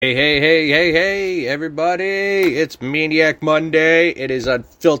Hey, everybody. It's Maniac Monday. It is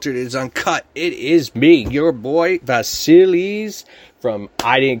unfiltered, it is uncut. It is me, your boy, Vasilis, from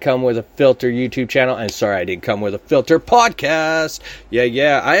I Didn't Come With a Filter YouTube channel. And sorry, I Didn't Come With a Filter podcast.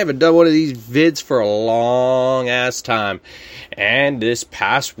 Yeah. I haven't done one of these vids for a long-ass time. And this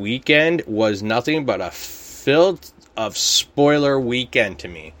past weekend was nothing but a filled of spoiler weekend to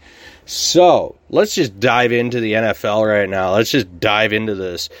me. So, let's just dive into the NFL right now. Let's just dive into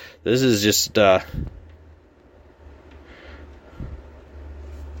this. This is just, I'm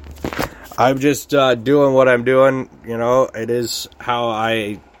just doing what I'm doing, it is how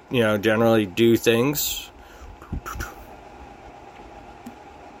I, generally do things.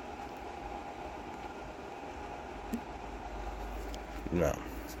 No.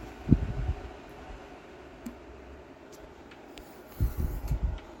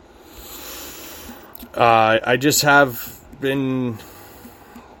 I just have been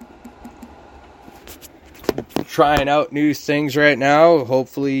trying out new things right now.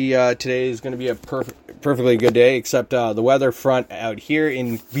 Hopefully today is going to be a perfectly good day, except the weather front out here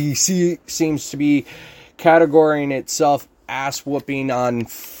in BC seems to be categorizing itself ass-whooping on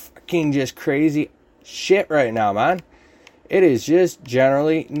fucking just crazy shit right now, man. It is just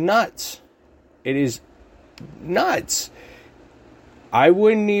generally nuts. It is nuts. I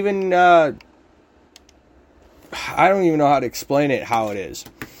wouldn't even... I don't even know how to explain it, how it is.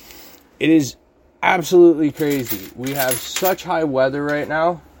 It is absolutely crazy. We have such high weather right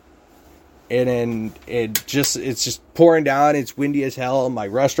now. And it's just pouring down. It's windy as hell. My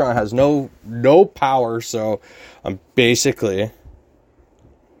restaurant has no power, so I'm basically...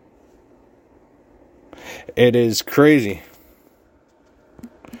 It is crazy.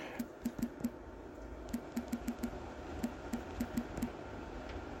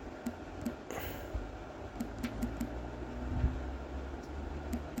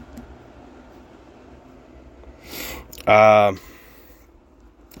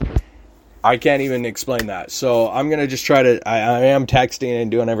 I can't even explain that. So I'm going to just try to, I am texting and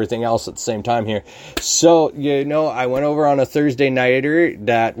doing everything else at the same time here. So, I went over on a Thursday nighter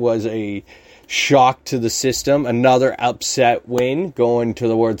that was a shock to the system. Another upset win going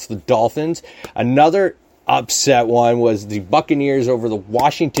towards the Dolphins. Another upset one was the Buccaneers over the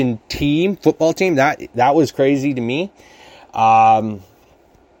Washington football team. That was crazy to me.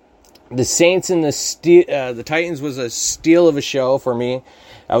 The Saints and the Titans was a steal of a show for me.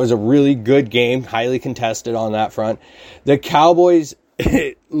 That was a really good game, highly contested on that front. The Cowboys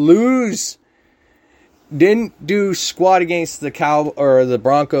didn't do squat against the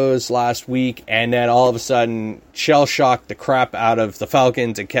Broncos last week, and then all of a sudden shell shocked the crap out of the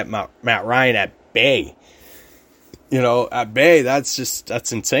Falcons and kept Matt Ryan at bay. At bay,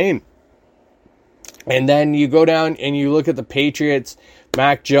 that's insane. And then you go down and you look at the Patriots.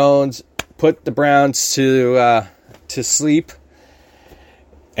 Mac Jones put the Browns to sleep,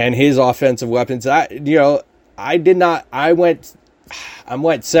 and his offensive weapons. I'm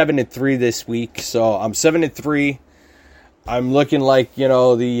 7-3 this week, so I'm 7-3. I'm looking like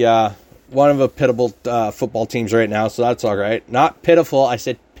the one of the pitiable football teams right now, so that's all right. Not pitiful, I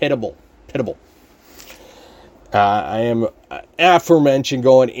said pitiable. I am aforementioned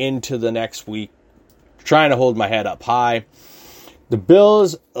going into the next week, trying to hold my head up high. The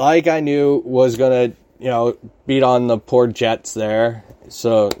Bills, like I knew, was going to, beat on the poor Jets there.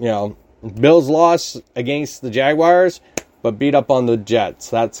 So, Bills lost against the Jaguars, but beat up on the Jets.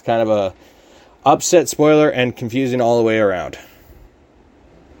 That's kind of a upset spoiler and confusing all the way around.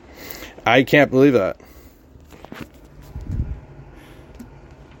 I can't believe that.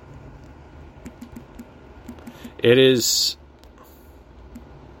 It is...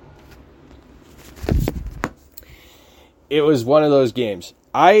 It was one of those games.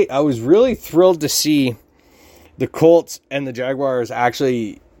 I was really thrilled to see the Colts and the Jaguars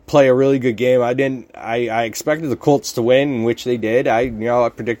actually play a really good game. I expected the Colts to win, in which they did. I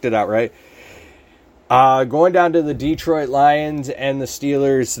predicted outright. Going down to the Detroit Lions and the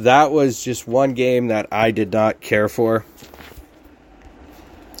Steelers, that was just one game that I did not care for.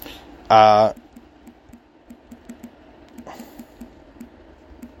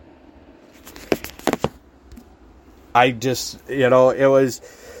 I just, it was,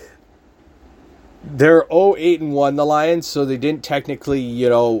 they're 0-8-1, the Lions, so they didn't technically,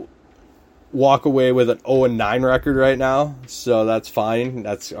 walk away with an 0-9 record right now, so that's fine,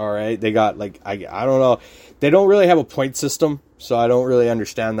 that's alright. They got, I don't know, they don't really have a point system, so I don't really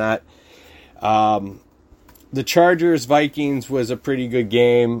understand that. The Chargers-Vikings was a pretty good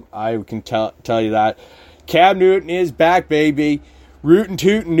game, I can tell you that. Cam Newton is back, baby. Rootin'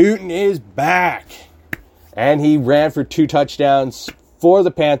 Tootin' Newton is back. And he ran for 2 touchdowns, for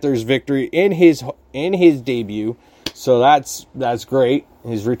the Panthers victory in his debut. So that's great.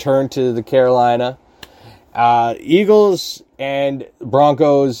 His return to the Carolina. Eagles and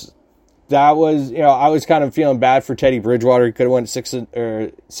Broncos. That was, I was kind of feeling bad for Teddy Bridgewater. He could have went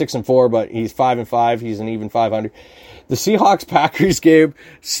 6-4, but he's 5-5. He's an even 500. The Seahawks-Packers game,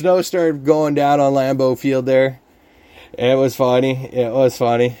 snow started going down on Lambeau Field there. It was funny. It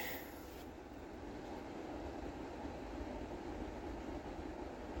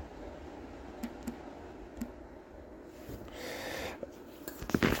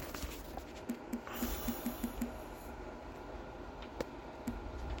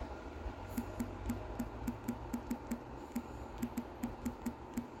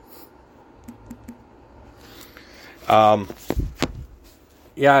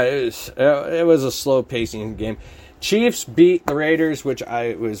was a slow pacing game. Chiefs beat the Raiders, which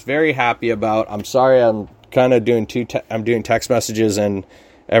I was very happy about. I'm sorry, I'm kind of doing I'm doing text messages and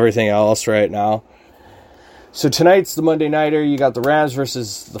everything else right now. So tonight's the Monday Nighter. You got the Rams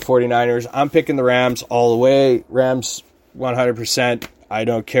versus the 49ers. I'm picking the Rams all the way. Rams 100%. I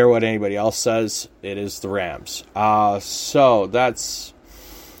don't care what anybody else says. It is the Rams. So that's,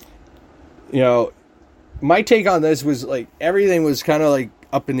 my take on this was like everything was kind of like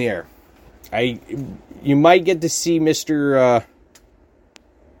up in the air. You might get to see Mr.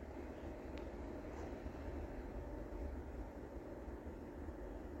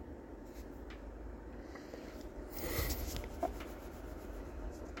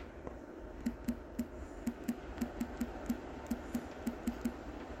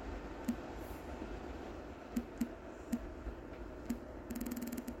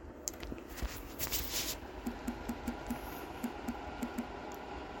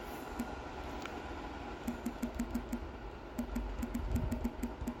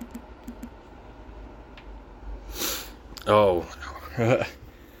 Oh.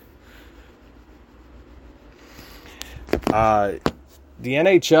 The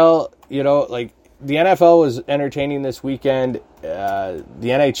NHL, the NFL was entertaining this weekend. The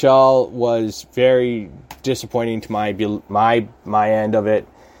NHL was very disappointing to my end of it.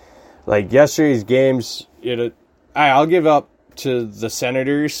 Like yesterday's games, I'll give up to the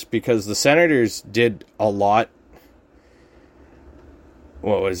Senators because the Senators did a lot.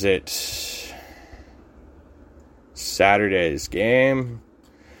 What was it? Saturday's game.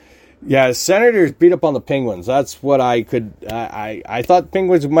 Yeah, Senators beat up on the Penguins. That's what I could... I thought the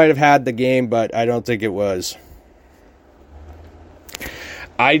Penguins might have had the game, but I don't think it was.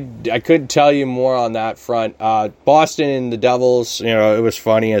 I couldn't tell you more on that front. Boston and the Devils, it was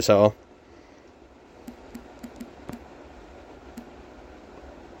funny as hell.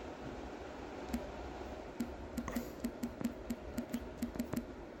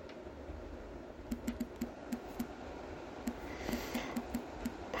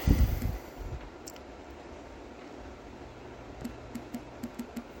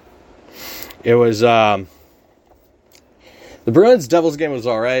 It was, the Bruins-Devils game was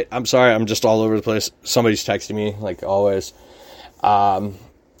all right. I'm sorry, I'm just all over the place. Somebody's texting me, like always.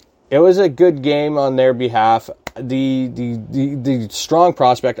 It was a good game on their behalf. The strong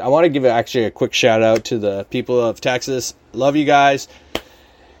prospect, I want to give actually a quick shout out to the people of Texas. Love you guys.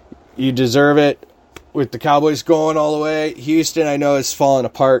 You deserve it. With the Cowboys going all the way, Houston, I know, is falling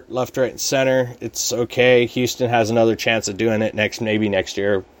apart left, right, and center. It's okay. Houston has another chance of doing it maybe next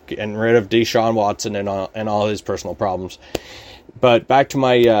year. Getting rid of Deshaun Watson and all his personal problems. But back to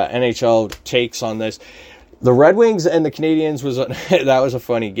my NHL takes on this. The Red Wings and the Canadiens that was a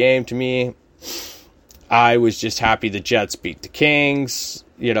funny game to me. I was just happy the Jets beat the Kings.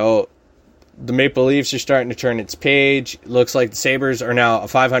 The Maple Leafs are starting to turn its page. Looks like the Sabres are now a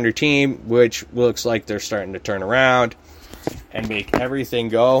 500 team, which looks like they're starting to turn around and make everything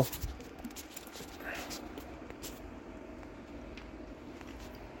go.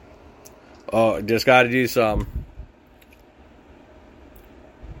 Oh, just got to do some.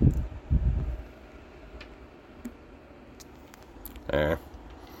 There.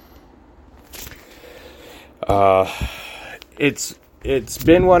 It's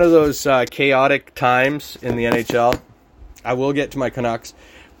been one of those chaotic times in the NHL. I will get to my Canucks.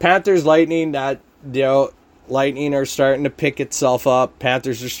 Panthers, Lightning. Lightning are starting to pick itself up.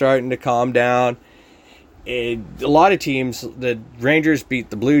 Panthers are starting to calm down. A lot of teams, the Rangers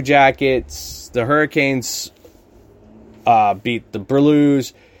beat the Blue Jackets, the Hurricanes beat the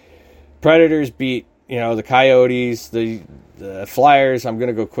Blues, Predators beat the Coyotes, the Flyers. I'm going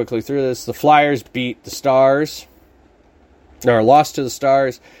to go quickly through this. The Flyers beat the Stars, or lost to the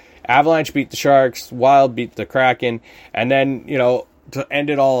Stars. Avalanche beat the Sharks. Wild beat the Kraken, and then to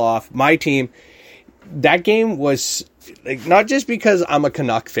end it all off, my team. that game was like, not just because I'm a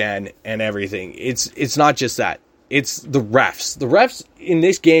Canuck fan and everything. It's not just that. It's the refs. The refs in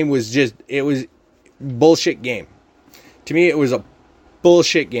this game was bullshit game. To me, it was a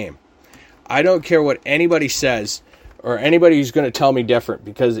bullshit game. I don't care what anybody says or anybody who's going to tell me different,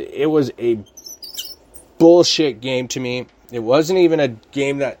 because it was a bullshit game to me. It wasn't even a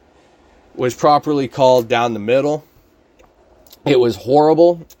game that was properly called down the middle. It was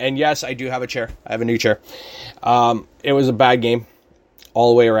horrible. And yes, I do have a chair. I have a new chair. It was a bad game all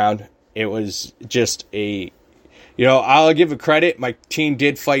the way around. It was just I'll give it credit. My team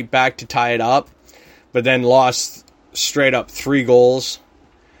did fight back to tie it up, but then lost straight up 3 goals.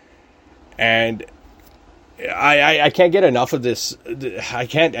 And I can't get enough of this. I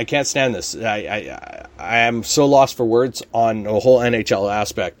can't stand this. I am so lost for words on the whole NHL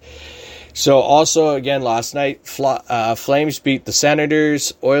aspect. So also, again, last night, Flames beat the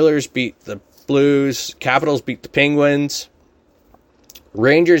Senators, Oilers beat the Blues, Capitals beat the Penguins,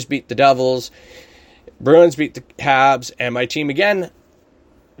 Rangers beat the Devils, Bruins beat the Habs, and my team again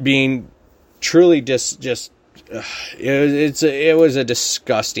being truly it was a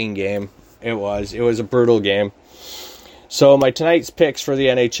disgusting game. It was a brutal game. So my tonight's picks for the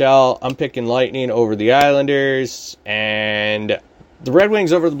NHL, I'm picking Lightning over the Islanders and the Red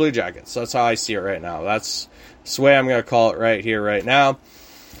Wings over the Blue Jackets. That's how I see it right now. That's the way I'm going to call it right here, right now.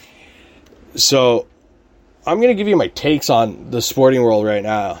 So I'm going to give you my takes on the sporting world right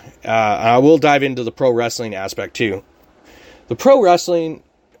now. I will dive into the pro wrestling aspect too. The pro wrestling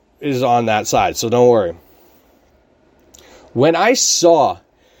is on that side, so don't worry. When I saw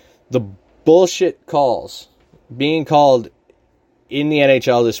the bullshit calls being called in the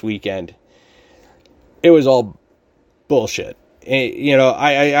NHL this weekend, it was all bullshit.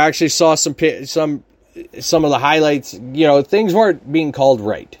 I actually saw some of the highlights. Things weren't being called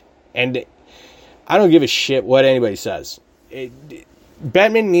right, and I don't give a shit what anybody says.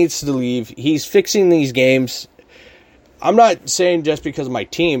 Bettman needs to leave. He's fixing these games. I'm not saying just because of my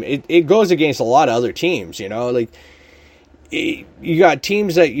team. It goes against a lot of other teams. You got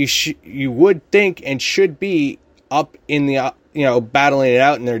teams that you would think and should be up in the battling it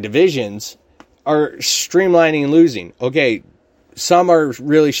out in their divisions are streamlining and losing. Okay, some are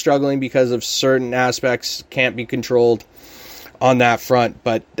really struggling because of certain aspects can't be controlled on that front,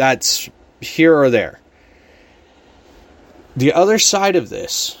 but that's here or there. The other side of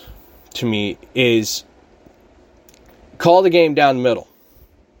this, to me, is call the game down the middle.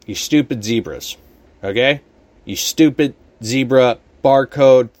 You stupid zebras. Okay? You stupid zebra,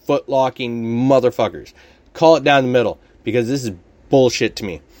 barcode, foot-locking motherfuckers. Call it down the middle, because this is bullshit to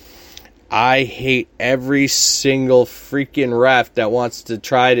me. I hate every single freaking ref that wants to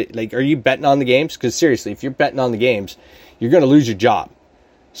try to... are you betting on the games? Because seriously, if you're betting on the games, you're going to lose your job.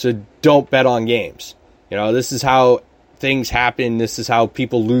 So don't bet on games. This is how things happen. This is how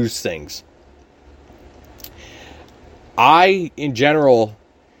people lose things. I, in general,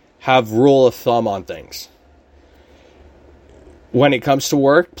 have rule of thumb on things. When it comes to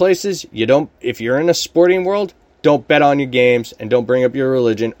workplaces, if you're in a sporting world, don't bet on your games and don't bring up your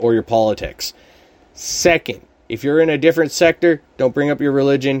religion or your politics. Second, if you're in a different sector, don't bring up your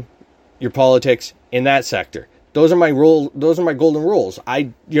religion, your politics in that sector. Those are my golden rules.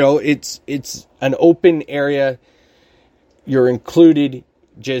 It's an open area. You're included.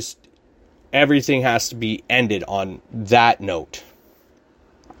 Just everything has to be ended on that note.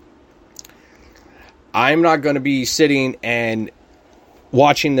 I'm not going to be sitting and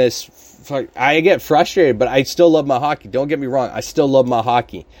watching this. I get frustrated, but I still love my hockey. Don't get me wrong. I still love my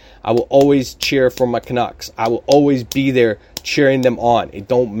hockey. I will always cheer for my Canucks. I will always be there cheering them on. It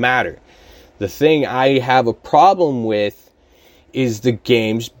don't matter. The thing I have a problem with is the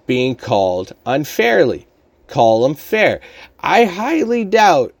games being called unfairly. Call them fair. I highly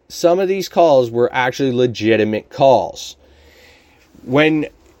doubt some of these calls were actually legitimate calls. When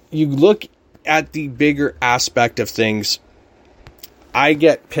you look at the bigger aspect of things, I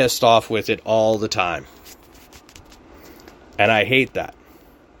get pissed off with it all the time. And I hate that.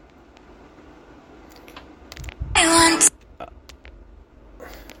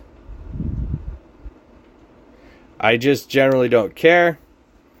 I just generally don't care.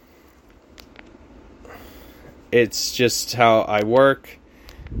 It's just how I work.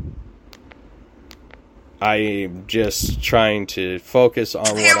 I'm just trying to focus on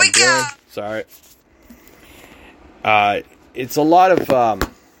what I'm doing. Sorry. It's a lot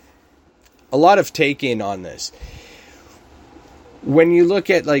of take-in on this. When you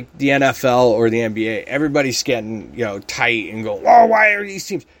look at the NFL or the NBA, everybody's getting tight and go, oh, why are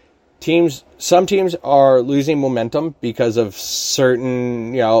these teams? Some teams are losing momentum because of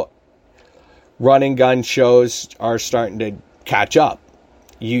certain run and gun shows are starting to catch up.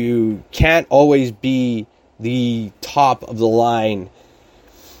 You can't always be the top of the line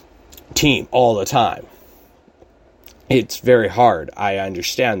team all the time. It's very hard. I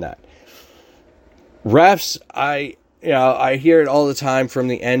understand that. Refs, I hear it all the time from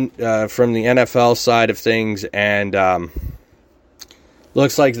the NFL side of things, and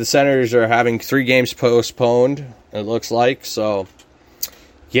looks like the Senators are having 3 games postponed. It looks like so.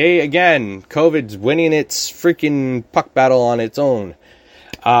 Yay again! COVID's winning its freaking puck battle on its own.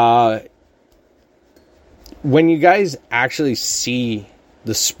 When you guys actually see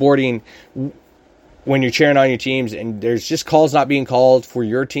the sporting, when you're cheering on your teams, and there's just calls not being called for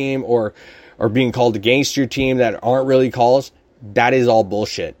your team or being called against your team that aren't really calls, that is all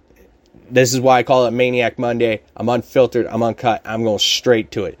bullshit. This is why I call it Maniac Monday. I'm unfiltered, I'm uncut, I'm going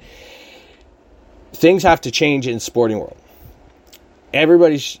straight to it. Things have to change in the sporting world.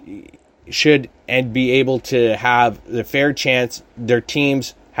 Everybody should and be able to have the fair chance, their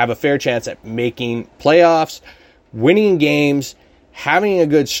teams have a fair chance at making playoffs, winning games, having a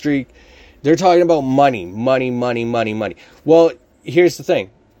good streak. They're talking about money. Well, here's the thing.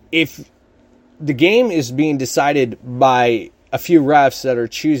 If the game is being decided by a few refs that are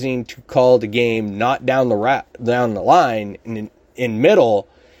choosing to call the game not down the line in middle,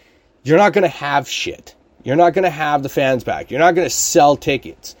 you're not going to have shit. You're not going to have the fans back. You're not going to sell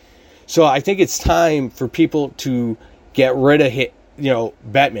tickets. So I think it's time for people to get rid of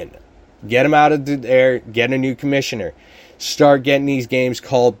Bettman. Get him out of there. Get a new commissioner. Start getting these games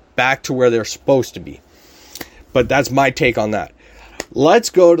called back to where they're supposed to be. But that's my take on that. Let's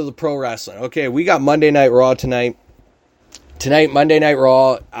go to the pro wrestling. Okay, we got Monday Night Raw tonight. Tonight, Monday Night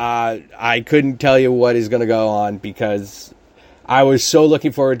Raw, I couldn't tell you what is going to go on because I was so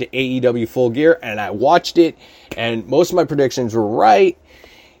looking forward to AEW Full Gear, and I watched it, and most of my predictions were right,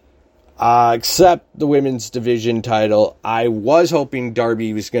 except the women's division title. I was hoping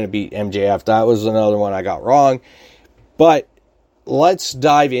Darby was going to beat MJF. That was another one I got wrong. But let's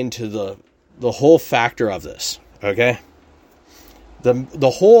dive into the whole factor of this, okay? The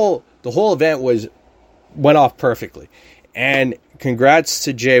whole event went off perfectly. And congrats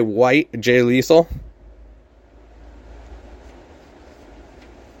to Jay Lethal.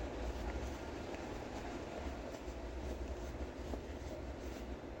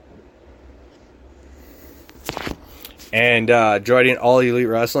 And joining All Elite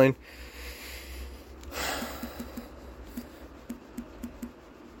Wrestling.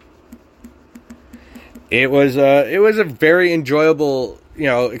 It was a very enjoyable,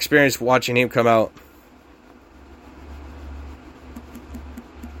 experience watching him come out.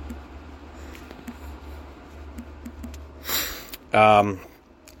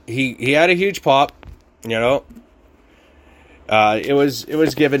 He had a huge pop, it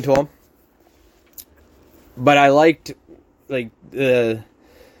was given to him, but I liked the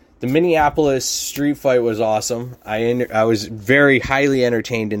Minneapolis street fight was awesome. I was very highly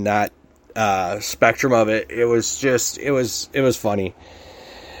entertained in that spectrum of it. It was funny.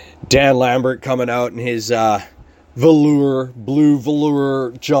 Dan Lambert coming out in his blue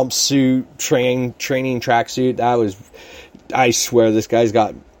velour jumpsuit, training tracksuit. I swear this guy's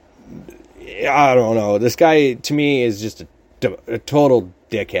got, I don't know. This guy, to me, is just a total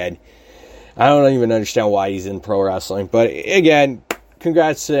dickhead. I don't even understand why he's in pro wrestling. But again,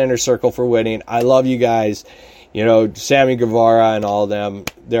 congrats to Inner Circle for winning. I love you guys. Sammy Guevara and all of them,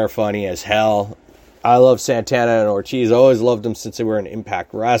 they're funny as hell. I love Santana and Ortiz. I always loved them since they were in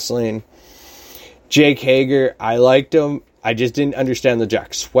Impact Wrestling. Jake Hager, I liked him. I just didn't understand the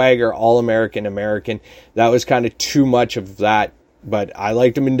Jack Swagger, All-American, American. That was kind of too much of that. But I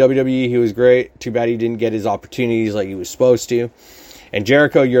liked him in WWE. He was great. Too bad he didn't get his opportunities like he was supposed to. And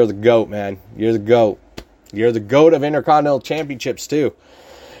Jericho, you're the GOAT, man. You're the GOAT. You're the GOAT of Intercontinental Championships, too.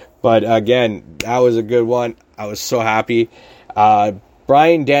 But again, that was a good one. I was so happy.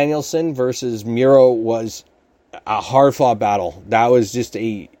 Bryan Danielson versus Miro was a hard-fought battle. That was just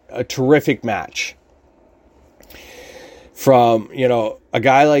a terrific match. From, a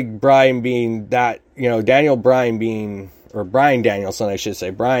guy like Bryan being that, Bryan Danielson, I should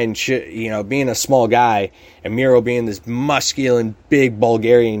say. Bryan, being a small guy, and Miro being this muscular, big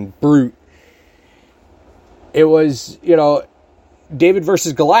Bulgarian brute. It was, David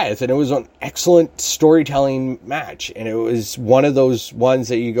versus Goliath, and it was an excellent storytelling match. And it was one of those ones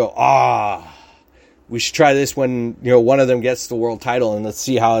that you go, we should try this when, one of them gets the world title, and let's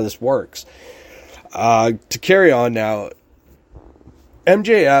see how this works. To carry on now,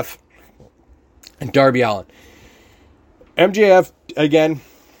 MJF and Darby Allin. MJF, again,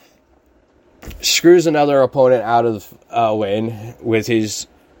 screws another opponent out of a win with his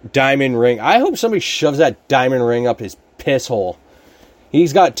diamond ring. I hope somebody shoves that diamond ring up his piss hole.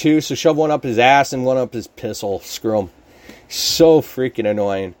 He's got 2, so shove one up his ass and one up his piss hole. Screw him. So freaking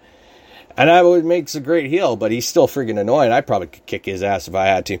annoying. And that makes a great heel, but he's still freaking annoying. I probably could kick his ass if I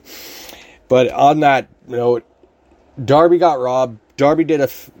had to. But on that note, Darby got robbed. Darby did a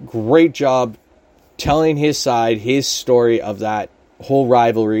great job telling his side, his story of that whole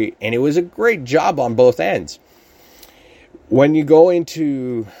rivalry, and it was a great job on both ends. When you go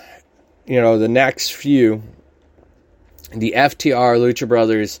into, the next few, the FTR Lucha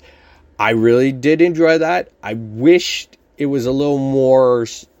Brothers, I really did enjoy that. I wished it was a little more,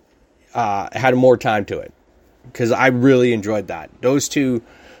 had more time to it, because I really enjoyed that. Those two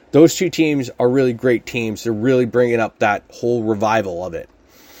teams are really great teams. They're really bringing up that whole revival of it.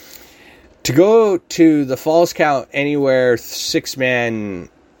 To go to the Falls Count Anywhere 6-man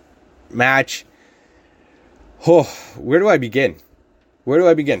match, where do I begin?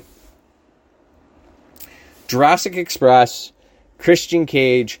 Jurassic Express, Christian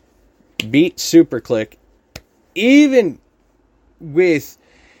Cage beat SuperClick, even with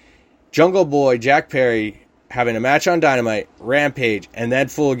Jungle Boy Jack Perry having a match on Dynamite, Rampage, and then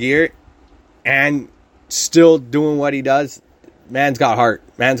Full Gear, and still doing what he does. Man's got heart.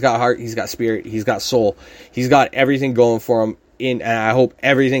 He's got spirit. He's got soul. He's got everything going for him. And I hope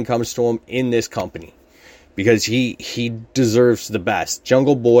everything comes to him in this company, because he deserves the best.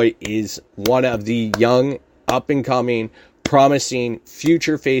 Jungle Boy is one of the young, up-and-coming, promising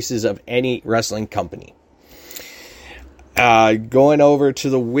future faces of any wrestling company. Going over to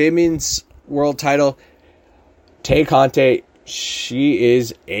the women's world title, Tay Conte, she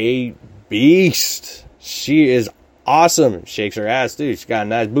is a beast. She is awesome. Shakes her ass, too. She's got a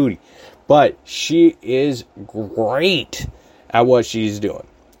nice booty. But she is great at what she's doing.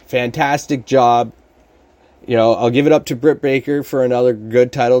 Fantastic job. I'll give it up to Britt Baker for another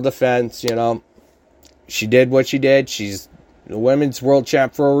good title defense. She did what she did. She's the women's world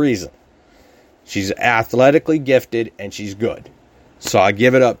champ for a reason. She's athletically gifted, and she's good. So I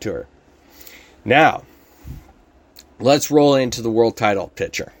give it up to her. Now, let's roll into the world title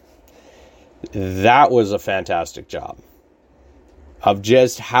picture. That was a fantastic job of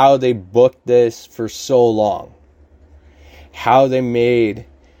just how they booked this for so long. How they made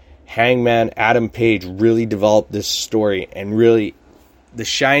Hangman Adam Page really develop this story, and really the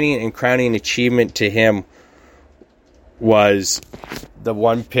shining and crowning achievement to him was the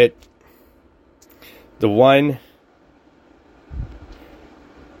one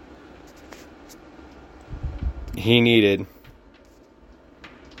he needed.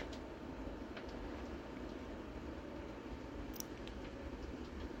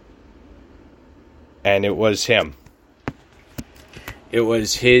 And it was him. It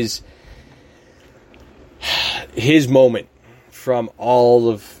was his moment from all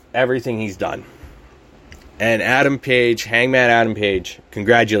of everything he's done. And Adam Page, Hangman Adam Page,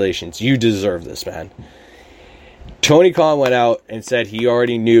 congratulations. You deserve this, man. Tony Khan went out and said he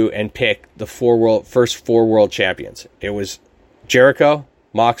already knew and picked the first four world champions. It was Jericho,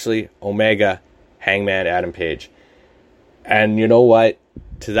 Moxley, Omega, Hangman Adam Page. And you know what?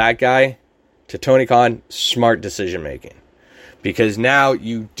 To that guy, to Tony Khan, smart decision making. Because now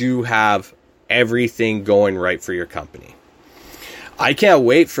you do have everything going right for your company. I can't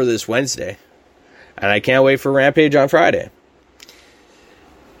wait for this Wednesday. And I can't wait for Rampage on Friday.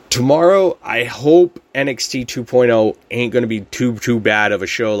 Tomorrow, I hope NXT 2.0 ain't going to be too bad of a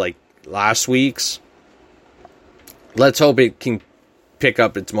show like last week's. Let's hope it can pick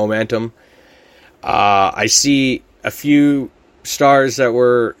up its momentum. I see a few stars that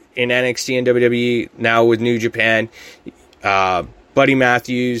were in NXT and WWE now with New Japan. Buddy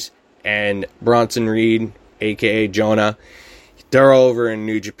Matthews and Bronson Reed, a.k.a. Jonah. They're over in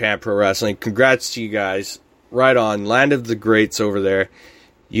New Japan Pro Wrestling. Congrats to you guys. Right on. Land of the Greats over there.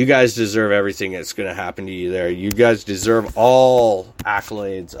 You guys deserve everything that's going to happen to you there. You guys deserve all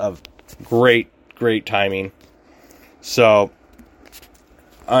accolades of great timing. So,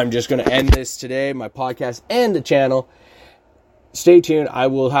 I'm just going to end this today, my podcast and the channel. Stay tuned. I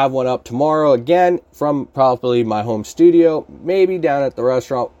will have one up tomorrow again from probably my home studio. Maybe down at the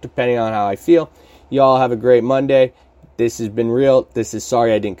restaurant, depending on how I feel. Y'all have a great Monday. This has been real. This is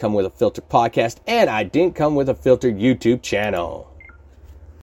Sorry I Didn't Come With a Filtered Podcast. And I didn't come with a filtered YouTube channel.